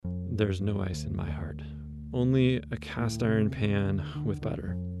there's no ice in my heart. Only a cast iron pan with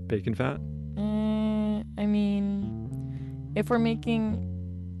butter. Bacon fat? I mean, if we're making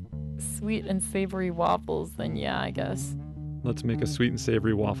sweet and savory waffles, then yeah, I guess. Let's make a sweet and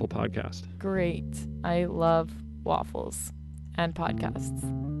savory waffle podcast. Great. I love waffles and podcasts.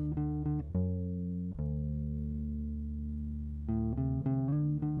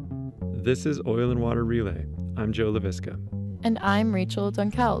 This is Oil and Water Relay. I'm Joe LaVisca. And I'm Rachel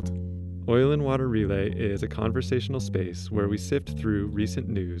Dunkeld. Oil and Water Relay is a conversational space where we sift through recent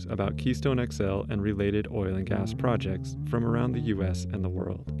news about Keystone XL and related oil and gas projects from around the U.S. and the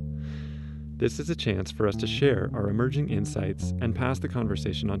world. This is a chance for us to share our emerging insights and pass the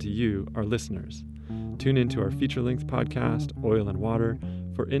conversation on to you, our listeners. Tune into our feature-length podcast, Oil and Water,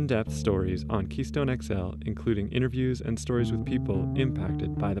 for in-depth stories on Keystone XL, including interviews and stories with people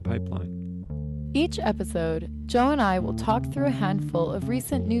impacted by the pipeline. Each episode, Joe and I will talk through a handful of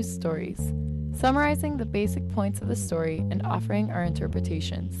recent news stories, summarizing the basic points of the story and offering our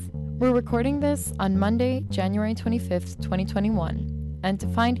interpretations. We're recording this on Monday, January 25th, 2021, and to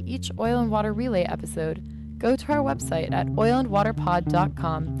find each Oil and Water Relay episode, go to our website at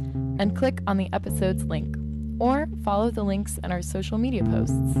oilandwaterpod.com and click on the episode's link, or follow the links in our social media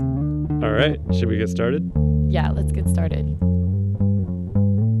posts. All right, should we get started? Yeah, let's get started.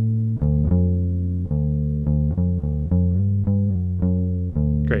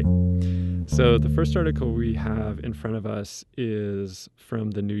 Great. So the first article we have in front of us is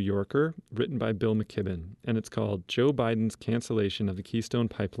from The New Yorker, written by Bill McKibben, and it's called Joe Biden's Cancellation of the Keystone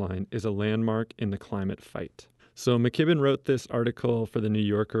Pipeline is a Landmark in the Climate Fight. So McKibben wrote this article for The New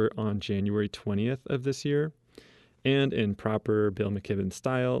Yorker on January 20th of this year, and in proper Bill McKibben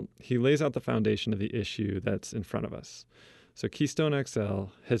style, he lays out the foundation of the issue that's in front of us. So Keystone XL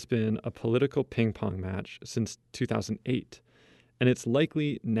has been a political ping-pong match since 2008. And it's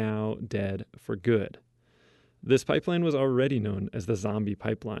likely now dead for good. This pipeline was already known as the zombie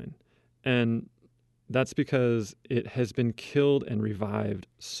pipeline, and that's because it has been killed and revived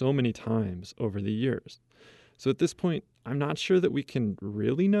so many times over the years. So at this point, I'm not sure that we can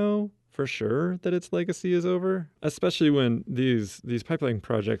really know for sure that its legacy is over, especially when these pipeline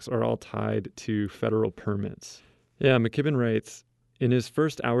projects are all tied to federal permits. Yeah, McKibben writes, in his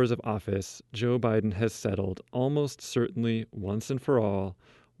first hours of office, Joe Biden has settled, almost certainly once and for all,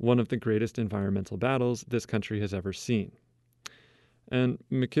 one of the greatest environmental battles this country has ever seen. And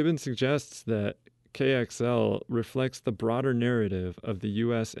McKibben suggests that KXL reflects the broader narrative of the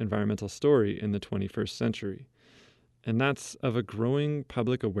U.S. environmental story in the 21st century. And that's of a growing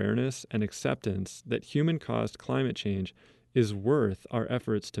public awareness and acceptance that human-caused climate change is worth our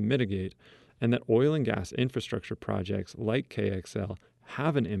efforts to mitigate, and that oil and gas infrastructure projects like KXL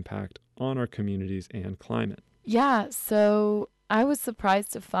have an impact on our communities and climate. Yeah, so I was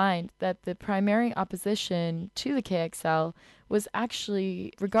surprised to find that the primary opposition to the KXL was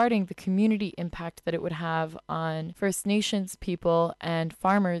actually regarding the community impact that it would have on First Nations people and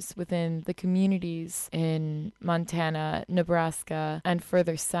farmers within the communities in Montana, Nebraska, and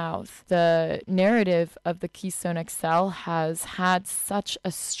further south. The narrative of the Keystone XL has had such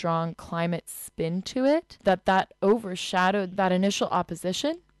a strong climate spin to it that overshadowed that initial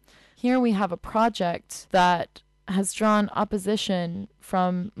opposition. Here we have a project that has drawn opposition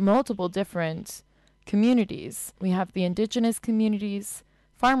from multiple different communities. We have the indigenous communities,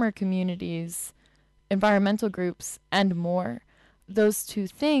 farmer communities, environmental groups, and more. Those two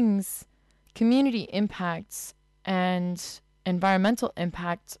things, community impacts and environmental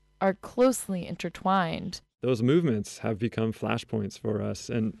impact, are closely intertwined. Those movements have become flashpoints for us,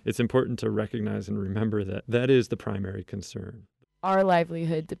 and it's important to recognize and remember that that is the primary concern. Our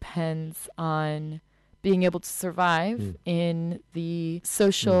livelihood depends on being able to survive in the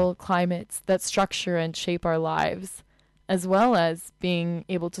social climates that structure and shape our lives, as well as being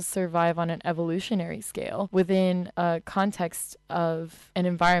able to survive on an evolutionary scale within a context of an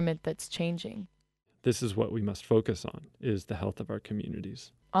environment that's changing. This is what we must focus on, is the health of our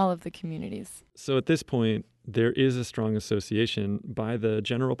communities. All of the communities. So at this point, there is a strong association by the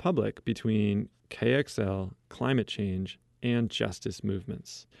general public between KXL, climate change, and justice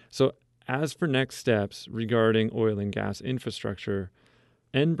movements. So as for next steps regarding oil and gas infrastructure,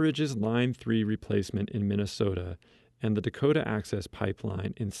 Enbridge's Line 3 replacement in Minnesota and the Dakota Access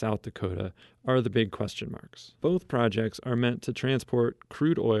Pipeline in South Dakota are the big question marks. Both projects are meant to transport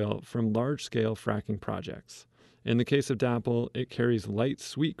crude oil from large-scale fracking projects. In the case of DAPL, it carries light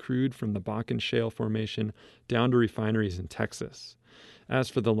sweet crude from the Bakken Shale Formation down to refineries in Texas. As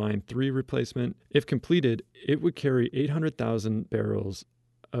for the Line 3 replacement, if completed, it would carry 800,000 barrels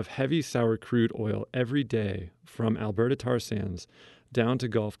of heavy sour crude oil every day from Alberta tar sands down to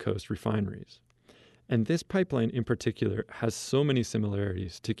Gulf Coast refineries. And this pipeline in particular has so many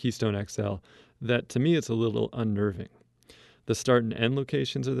similarities to Keystone XL that to me it's a little unnerving. The start and end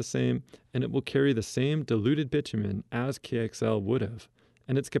locations are the same, and it will carry the same diluted bitumen as KXL would have,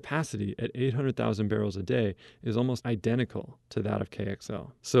 and its capacity at 800,000 barrels a day is almost identical to that of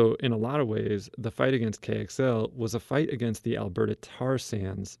KXL. So in a lot of ways, the fight against KXL was a fight against the Alberta tar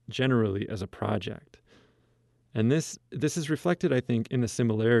sands generally as a project. And this is reflected, I think, in the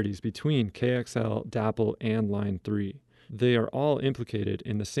similarities between KXL, DAPL, and Line 3. They are all implicated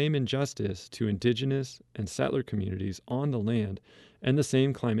in the same injustice to Indigenous and settler communities on the land and the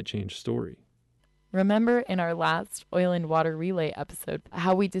same climate change story. Remember in our last Oil and Water Relay episode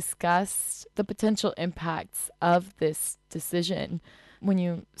how we discussed the potential impacts of this decision? When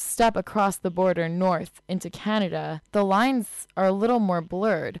you step across the border north into Canada, the lines are a little more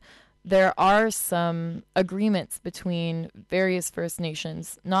blurred. There are some agreements between various First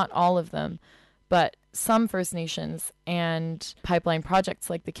Nations, not all of them, but some First Nations and pipeline projects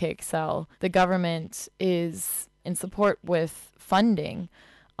like the KXL. The government is in support with funding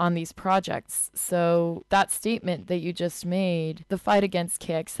on these projects. So that statement that you just made, the fight against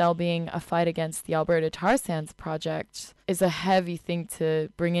KXL being a fight against the Alberta tar sands project, is a heavy thing to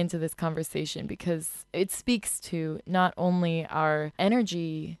bring into this conversation because it speaks to not only our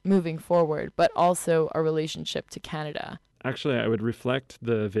energy moving forward, but also our relationship to Canada. Actually, I would reflect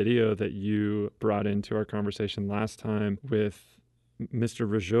the video that you brought into our conversation last time with Mr.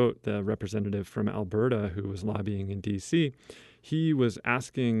 Rajot, the representative from Alberta who was lobbying in D.C. He was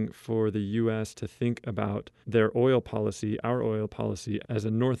asking for the U.S. to think about their oil policy, our oil policy, as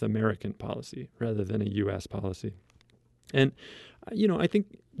a North American policy rather than a U.S. policy. And, I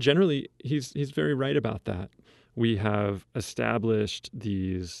think generally he's very right about that. We have established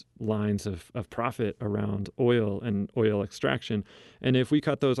these lines of profit around oil and oil extraction. And if we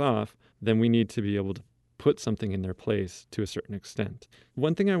cut those off, then we need to be able to put something in their place to a certain extent.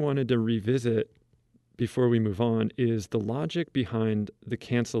 One thing I wanted to revisit before we move on is the logic behind the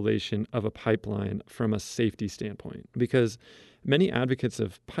cancellation of a pipeline from a safety standpoint, because many advocates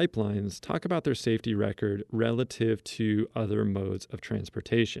of pipelines talk about their safety record relative to other modes of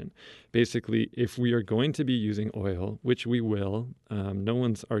transportation. Basically, if we are going to be using oil, which we will, no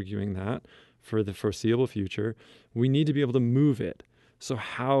one's arguing that for the foreseeable future, we need to be able to move it. So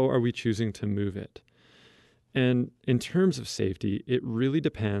how are we choosing to move it? And in terms of safety, it really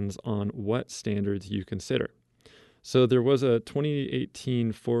depends on what standards you consider. So there was a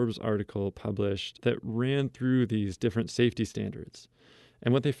 2018 Forbes article published that ran through these different safety standards.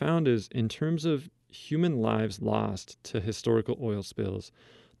 And what they found is in terms of human lives lost to historical oil spills,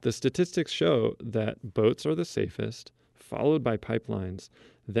 the statistics show that boats are the safest, followed by pipelines,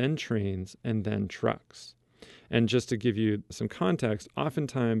 then trains, and then trucks. And just to give you some context,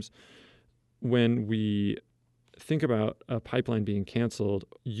 oftentimes when we think about a pipeline being canceled,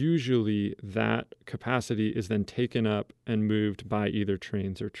 usually that capacity is then taken up and moved by either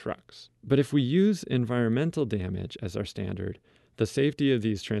trains or trucks. But if we use environmental damage as our standard, the safety of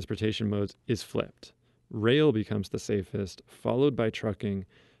these transportation modes is flipped. Rail becomes the safest, followed by trucking,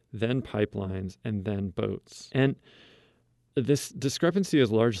 then pipelines, and then boats. And this discrepancy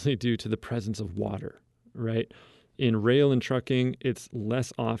is largely due to the presence of water, right? In rail and trucking, it's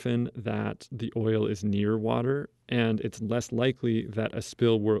less often that the oil is near water, and it's less likely that a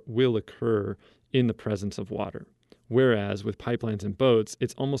spill will occur in the presence of water. Whereas with pipelines and boats,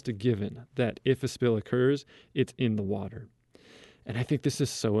 it's almost a given that if a spill occurs, it's in the water. And I think this is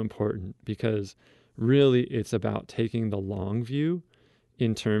so important because really it's about taking the long view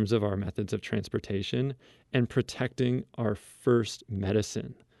in terms of our methods of transportation and protecting our first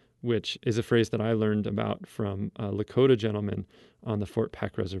medicine, which is a phrase that I learned about from a Lakota gentleman on the Fort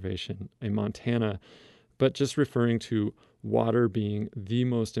Peck Reservation in Montana, but just referring to water being the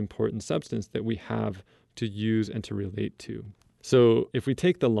most important substance that we have to use and to relate to. So if we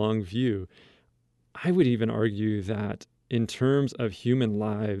take the long view, I would even argue that in terms of human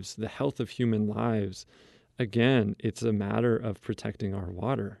lives, the health of human lives, again, it's a matter of protecting our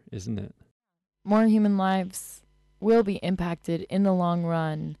water, isn't it? More human lives will be impacted in the long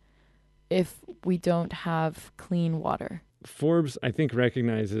run if we don't have clean water. Forbes, I think,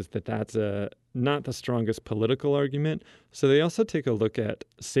 recognizes that that's not the strongest political argument. So they also take a look at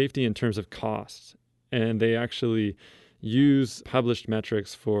safety in terms of costs. And they actually use published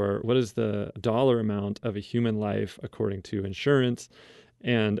metrics for what is the dollar amount of a human life according to insurance,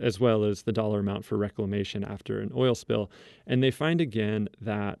 and as well as the dollar amount for reclamation after an oil spill. And they find again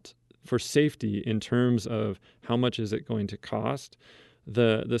that for safety, in terms of how much is it going to cost,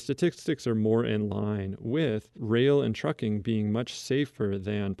 the statistics are more in line with rail and trucking being much safer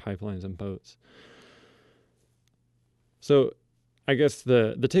than pipelines and boats. So I guess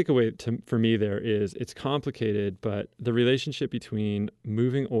the takeaway for me there is it's complicated, but the relationship between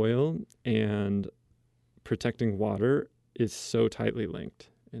moving oil and protecting water is so tightly linked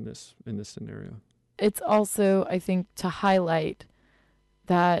in this scenario. It's also, I think, to highlight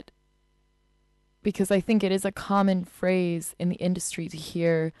that, because I think it is a common phrase in the industry to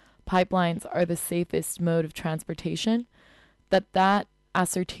hear pipelines are the safest mode of transportation, that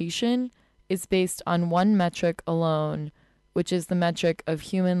assertion is based on one metric alone, which is the metric of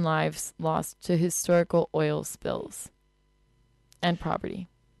human lives lost to historical oil spills and property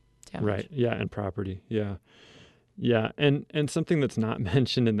damage. Right. Yeah, and property. Yeah. Yeah, and something that's not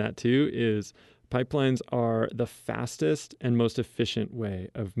mentioned in that too is pipelines are the fastest and most efficient way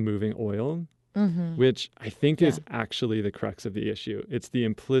of moving oil, which I think is actually the crux of the issue. It's the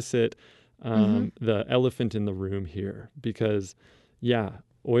implicit, the elephant in the room here, because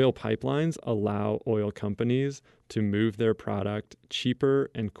oil pipelines allow oil companies to move their product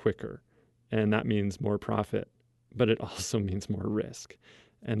cheaper and quicker. And that means more profit, but it also means more risk.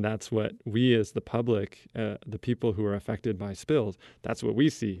 And that's what we as the public, the people who are affected by spills, that's what we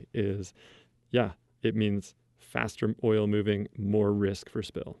see is, it means faster oil moving, more risk for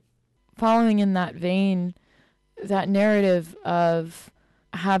spill. Following in that vein, that narrative of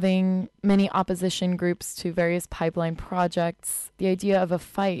having many opposition groups to various pipeline projects, the idea of a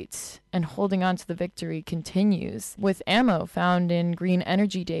fight and holding on to the victory continues, with ammo found in green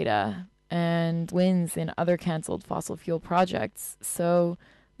energy data and wins in other canceled fossil fuel projects. So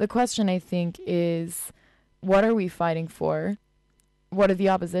the question, I think, is, what are we fighting for? What are the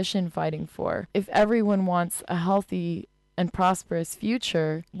opposition fighting for? If everyone wants a healthy and prosperous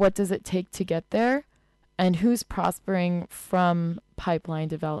future, what does it take to get there? And who's prospering from pipeline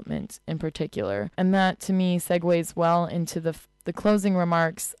development in particular? And that, to me, segues well into the closing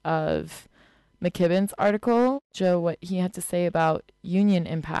remarks of McKibben's article. Joe, what he had to say about union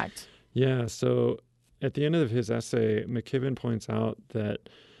impact. Yeah, so at the end of his essay, McKibben points out that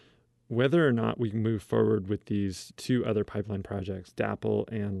whether or not we move forward with these two other pipeline projects, DAPL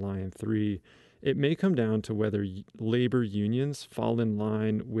and Line 3, it may come down to whether labor unions fall in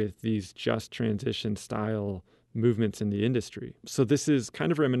line with these just transition style movements in the industry. So this is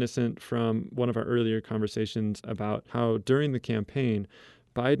kind of reminiscent from one of our earlier conversations about how during the campaign,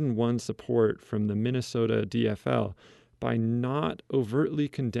 Biden won support from the Minnesota DFL by not overtly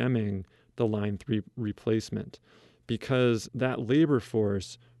condemning the Line 3 replacement, because that labor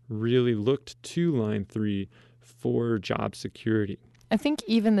force really looked to Line 3 for job security. I think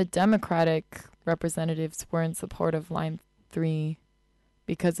even the Democratic representatives were in support of Line 3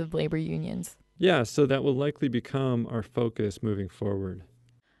 because of labor unions. Yeah, so that will likely become our focus moving forward.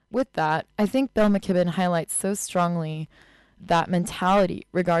 With that, I think Bill McKibben highlights so strongly that mentality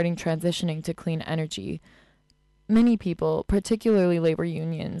regarding transitioning to clean energy. Many people, particularly labor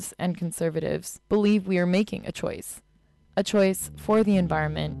unions and conservatives, believe we are making a choice for the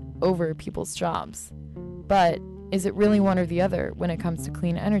environment over people's jobs. But is it really one or the other when it comes to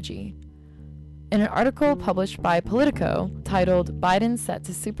clean energy? In an article published by Politico titled "Biden Set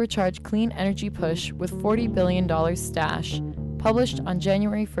to Supercharge Clean Energy Push with $40 billion Stash," published on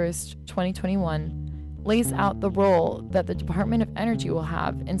January 1st, 2021, lays out the role that the Department of Energy will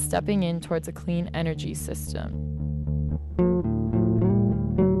have in stepping in towards a clean energy system.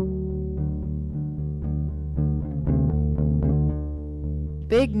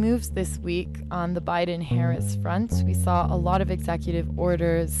 Big moves this week on the Biden-Harris front. We saw a lot of executive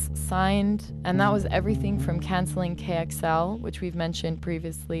orders signed, and that was everything from canceling KXL, which we've mentioned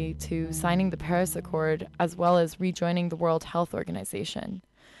previously, to signing the Paris Accord, as well as rejoining the World Health Organization.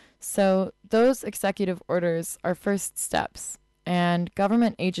 So those executive orders are first steps, and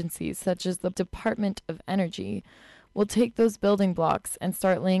government agencies such as the Department of Energy will take those building blocks and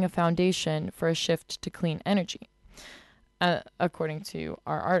start laying a foundation for a shift to clean energy. According to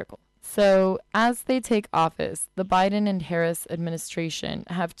our article. So as they take office, the Biden and Harris administration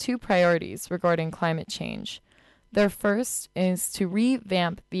have two priorities regarding climate change. Their first is to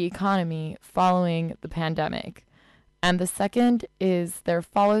revamp the economy following the pandemic. And the second is their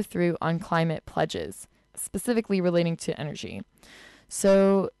follow-through on climate pledges, specifically relating to energy.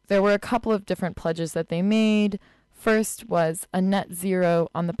 So there were a couple of different pledges that they made. First was a net zero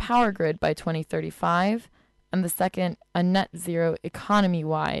on the power grid by 2035. And the second, a net zero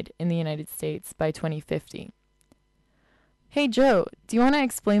economy-wide in the United States by 2050. Hey, Joe, do you want to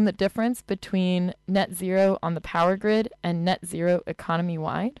explain the difference between net zero on the power grid and net zero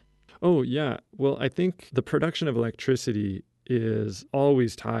economy-wide? Oh, yeah. Well, I think the production of electricity is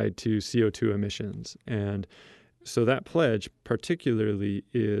always tied to CO2 emissions. And so that pledge particularly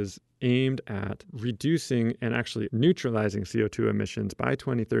is aimed at reducing and actually neutralizing CO2 emissions by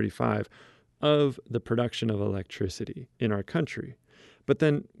 2035 of the production of electricity in our country. But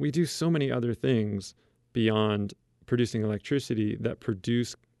then we do so many other things beyond producing electricity that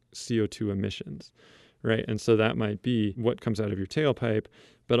produce CO2 emissions, right? And so that might be what comes out of your tailpipe,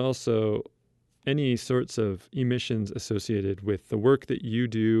 but also any sorts of emissions associated with the work that you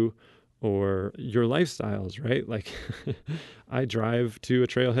do or your lifestyles, right? Like I drive to a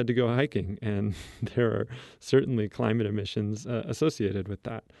trailhead to go hiking, and there are certainly climate emissions associated with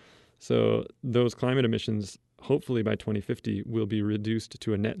that. So those climate emissions, hopefully by 2050, will be reduced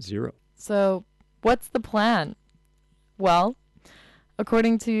to a net zero. So what's the plan? Well,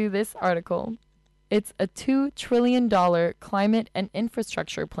 according to this article, it's a $2 trillion climate and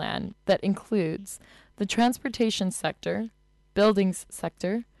infrastructure plan that includes the transportation sector, buildings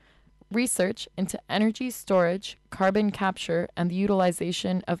sector, research into energy storage, carbon capture, and the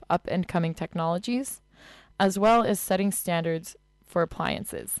utilization of up-and-coming technologies, as well as setting standards for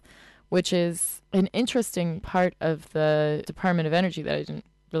appliances, which is an interesting part of the Department of Energy that I didn't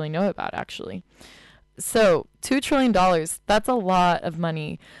really know about, actually. So $2 trillion, that's a lot of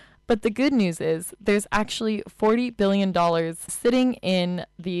money. But the good news is there's actually $40 billion sitting in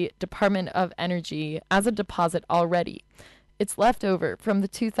the Department of Energy as a deposit already. It's left over from the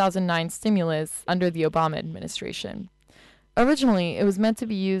 2009 stimulus under the Obama administration. Originally, it was meant to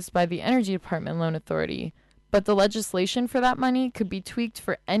be used by the Energy Department Loan Authority, but the legislation for that money could be tweaked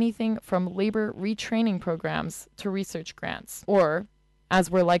for anything from labor retraining programs to research grants, or, as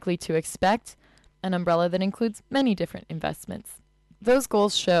we're likely to expect, an umbrella that includes many different investments. Those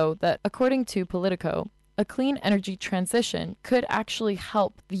goals show that, according to Politico, a clean energy transition could actually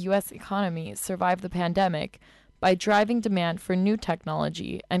help the U.S. economy survive the pandemic by driving demand for new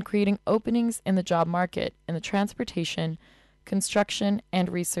technology and creating openings in the job market in the transportation, construction, and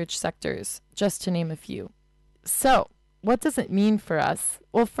research sectors, just to name a few. So, what does it mean for us?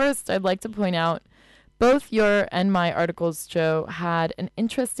 Well, first, I'd like to point out both your and my articles, Joe, had an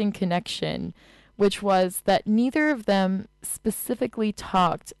interesting connection, which was that neither of them specifically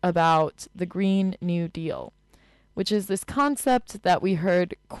talked about the Green New Deal, which is this concept that we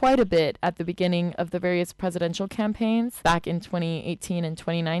heard quite a bit at the beginning of the various presidential campaigns back in 2018 and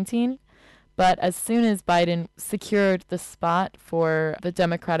 2019. But as soon as Biden secured the spot for the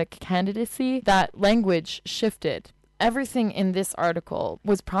Democratic candidacy, that language shifted. Everything in this article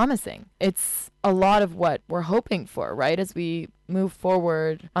was promising. It's a lot of what we're hoping for, right? As we move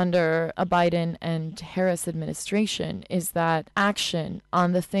forward under a Biden and Harris administration, is that action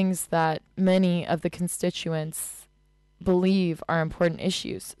on the things that many of the constituents believe are important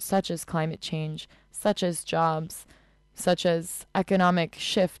issues, such as climate change, such as jobs, such as economic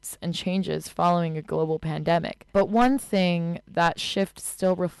shifts and changes following a global pandemic. But one thing that shift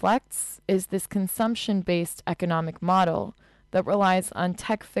still reflects is this consumption-based economic model that relies on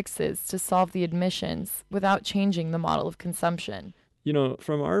tech fixes to solve the emissions without changing the model of consumption. You know,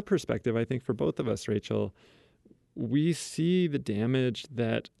 from our perspective, I think for both of us, Rachel, we see the damage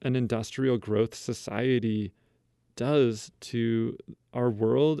that an industrial growth society does to our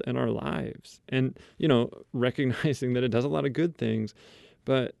world and our lives. And, you know, recognizing that it does a lot of good things,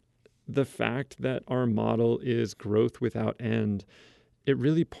 but the fact that our model is growth without end, it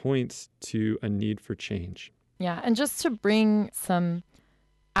really points to a need for change. Yeah, and just to bring some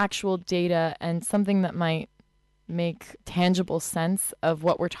actual data and something that might make tangible sense of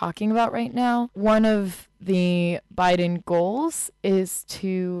what we're talking about right now, one of the Biden goals is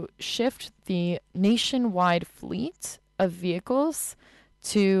to shift the nationwide fleet of vehicles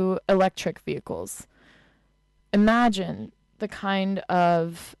to electric vehicles. Imagine the kind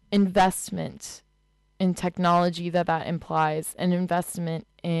of investment in technology that implies, an investment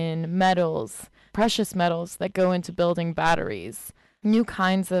in metals, precious metals that go into building batteries, new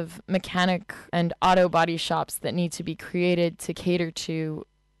kinds of mechanic and auto body shops that need to be created to cater to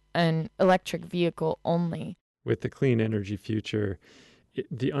an electric vehicle only. With the clean energy future,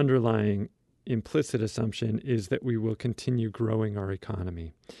 the underlying implicit assumption is that we will continue growing our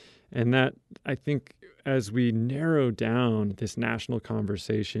economy. And that, I think, as we narrow down this national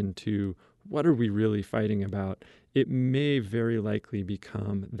conversation to what are we really fighting about, it may very likely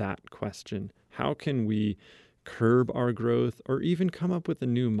become that question. How can we curb our growth or even come up with a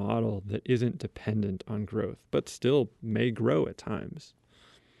new model that isn't dependent on growth, but still may grow at times?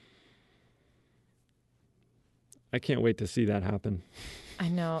 I can't wait to see that happen. I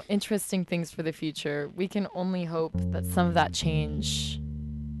know. Interesting things for the future. We can only hope that some of that change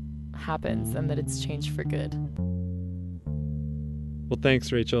happens and that it's changed for good. Well,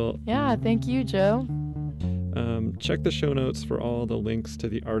 thanks, Rachel. Yeah, thank you, Joe. Check the show notes for all the links to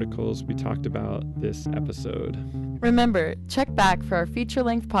the articles we talked about this episode. Remember, check back for our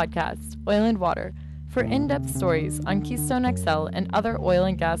feature-length podcast, Oil and Water, for in-depth stories on Keystone XL and other oil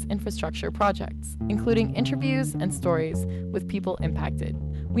and gas infrastructure projects, including interviews and stories with people impacted.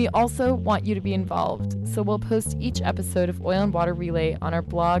 We also want you to be involved, so we'll post each episode of Oil and Water Relay on our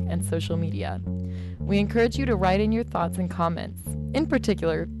blog and social media. We encourage you to write in your thoughts and comments. In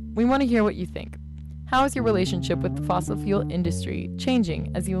particular, we want to hear what you think. How is your relationship with the fossil fuel industry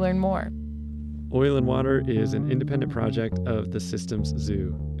changing as you learn more? Oil and Water is an independent project of the Systems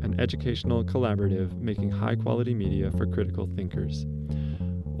Zoo, an educational collaborative making high-quality media for critical thinkers.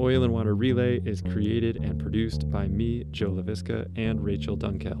 Oil and Water Relay is created and produced by me, Joe LaVisca, and Rachel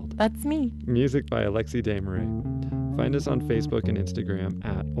Dunkeld. That's me. Music by Alexi Desmarais. Find us on Facebook and Instagram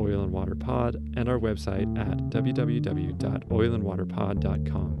at Oil and Water Pod and our website at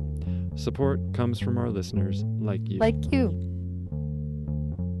www.oilandwaterpod.com. Support comes from our listeners like you. Like you.